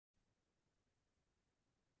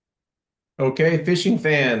Okay, fishing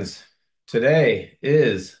fans, today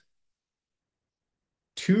is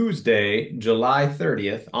Tuesday, July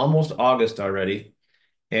 30th, almost August already,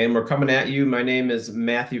 and we're coming at you. My name is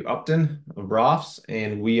Matthew Upton of ROFFS,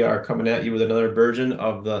 and we are coming at you with another version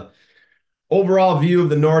of the overall view of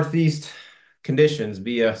the Northeast conditions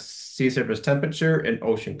via sea surface temperature and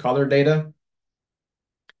ocean color data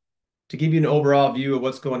to give you an overall view of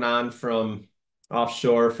what's going on from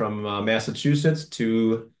offshore from Massachusetts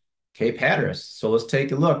to Cape Hatteras. So let's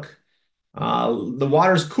take a look. The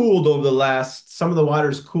water's cooled over some of the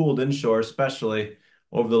water's cooled inshore, especially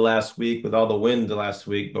over the last week with all the wind the last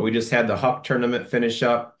week. But we just had the Huck tournament finish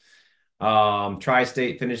up.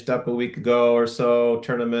 Tri-State finished up a week ago or so,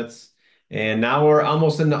 tournaments. And now we're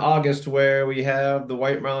almost into August where we have the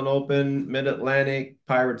White Mountain Open, Mid-Atlantic,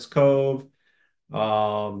 Pirates Cove,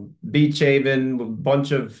 Beach Haven, a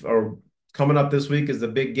bunch of, or coming up this week is the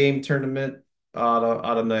big game tournament out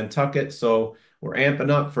of Nantucket. So we're amping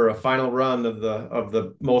up for a final run of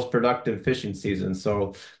the most productive fishing season.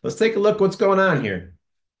 So let's take a look what's going on here.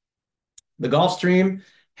 The Gulf Stream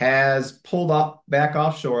has pulled up back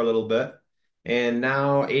offshore a little bit, and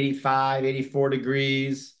now 85, 84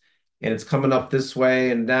 degrees, and it's coming up this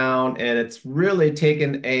way and down, and it's really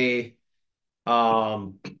taken a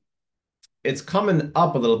um it's coming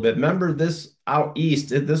up a little bit. Remember this out east,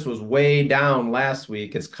 this was way down last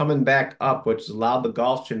week. It's coming back up, which allowed the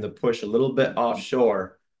Gulf Stream to push a little bit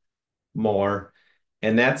offshore more.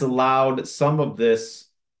 And that's allowed some of these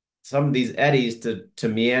eddies to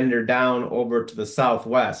meander down over to the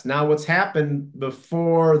southwest. Now, what's happened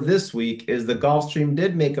before this week is the Gulf Stream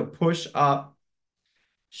did make a push up,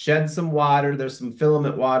 shed some water. There's some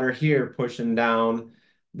filament water here pushing down.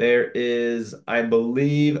 There is, I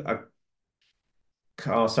believe,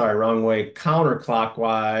 oh, sorry, wrong way,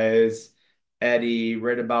 counterclockwise eddy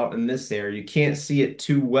right about in this area. You can't see it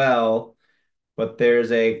too well, but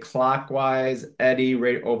there's a clockwise eddy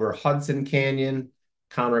right over Hudson Canyon,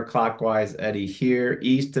 counterclockwise eddy here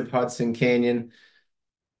east of Hudson Canyon.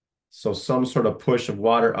 So some sort of push of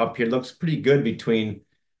water up here. Looks pretty good between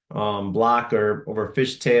block or over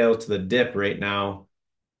fishtail to the dip right now.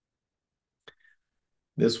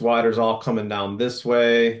 This water's all coming down this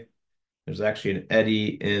way. There's actually an eddy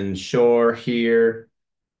inshore here.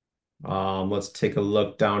 Let's take a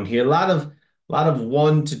look down here. A lot of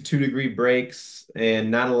 1 to 2 degree breaks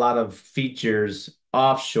and not a lot of features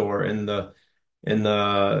offshore in the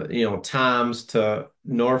Toms to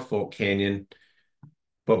Norfolk Canyon.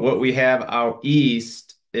 But what we have out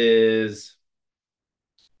east is,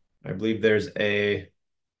 I believe there's a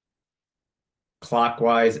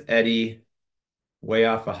clockwise eddy way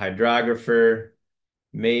off a hydrographer,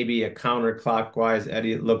 maybe a counterclockwise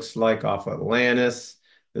eddy, it looks like off Atlantis.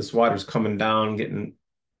 This water's coming down, getting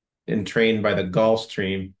entrained by the Gulf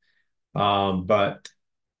Stream. But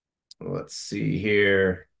let's see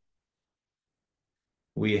here.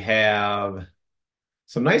 We have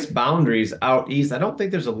some nice boundaries out east. I don't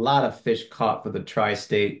think there's a lot of fish caught for the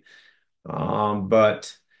tri-state,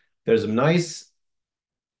 but there's some nice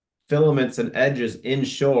filaments and edges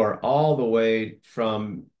inshore all the way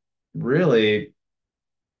from really,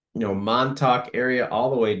 Montauk area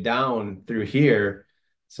all the way down through here.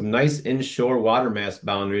 Some nice inshore water mass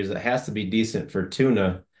boundaries that has to be decent for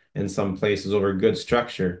tuna in some places over good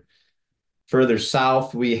structure. Further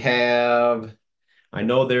south, we have, I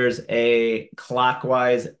know there's a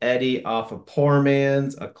clockwise eddy off of Poor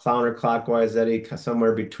Man's, a counterclockwise eddy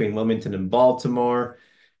somewhere between Wilmington and Baltimore.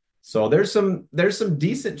 So there's some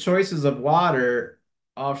decent choices of water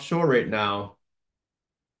offshore right now,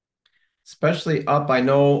 especially up. I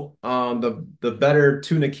know the better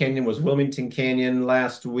tuna canyon was Wilmington Canyon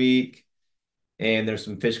last week, and there's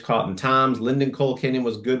some fish caught in Tom's. Linden Cole Canyon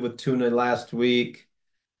was good with tuna last week.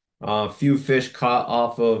 A few fish caught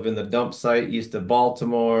off of in the dump site east of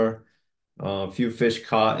Baltimore. A few fish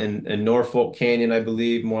caught in Norfolk Canyon, I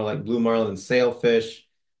believe, more like blue marlin sailfish.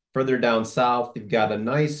 Further down south, you've got a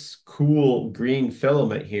nice, cool green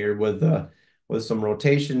filament here with some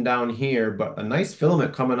rotation down here, but a nice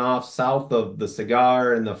filament coming off south of the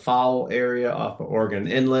Cigar and the Fowl area off of Oregon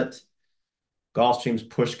Inlet. Gulfstream's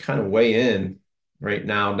pushed kind of way in right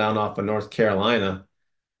now down off of North Carolina.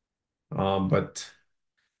 But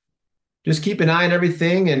just keep an eye on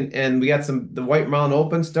everything, and we got the White Mountain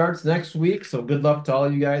Open starts next week, so good luck to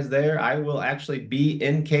all you guys there. I will actually be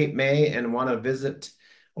in Cape May and want to visit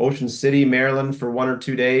Ocean City, Maryland for 1 or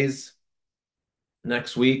 2 days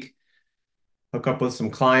next week. Hook up with some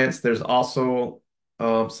clients. There's also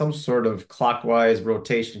some sort of clockwise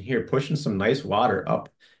rotation here, pushing some nice water up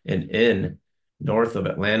and in north of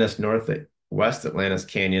Atlantis, northwest Atlantis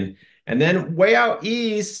Canyon. And then way out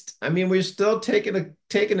east, I mean, we're still taking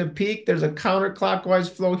a peek. There's a counterclockwise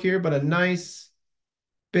flow here, but a nice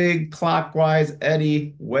big clockwise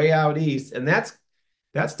eddy way out east. And that's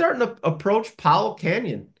starting to approach Powell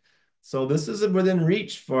Canyon. So this is within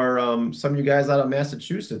reach for some of you guys out of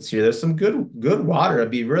Massachusetts here. There's some good water. It'd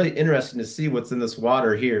be really interesting to see what's in this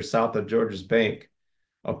water here south of Georges Bank.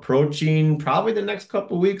 Approaching probably the next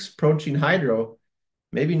couple of weeks, approaching hydro,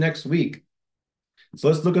 maybe next week. So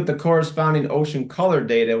let's look at the corresponding ocean color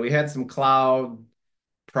data. We had some cloud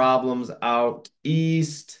problems out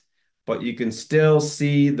east, but you can still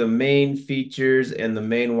see the main features and the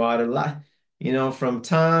main water. You know, from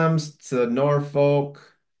Tom's to Norfolk,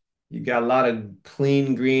 you got a lot of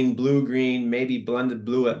clean green, blue green, maybe blended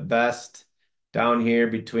blue at best down here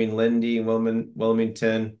between Lindy and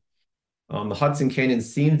Wilmington. The Hudson Canyon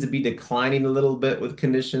seems to be declining a little bit with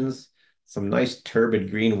conditions. Some nice turbid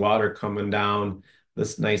green water coming down.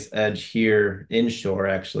 This nice edge here inshore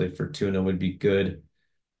actually for tuna would be good,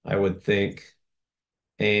 I would think.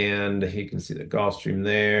 And you can see the Gulf Stream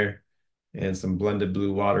there and some blended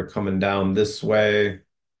blue water coming down this way.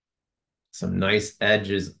 Some nice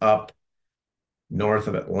edges up north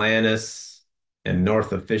of Atlantis and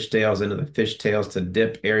north of Fishtails into the Fishtails to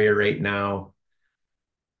dip area right now.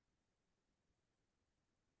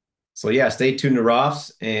 So yeah, stay tuned to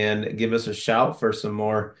ROFFS and give us a shout for some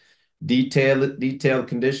more detailed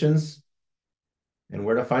conditions and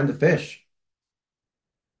where to find the fish.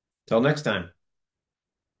 Till next time.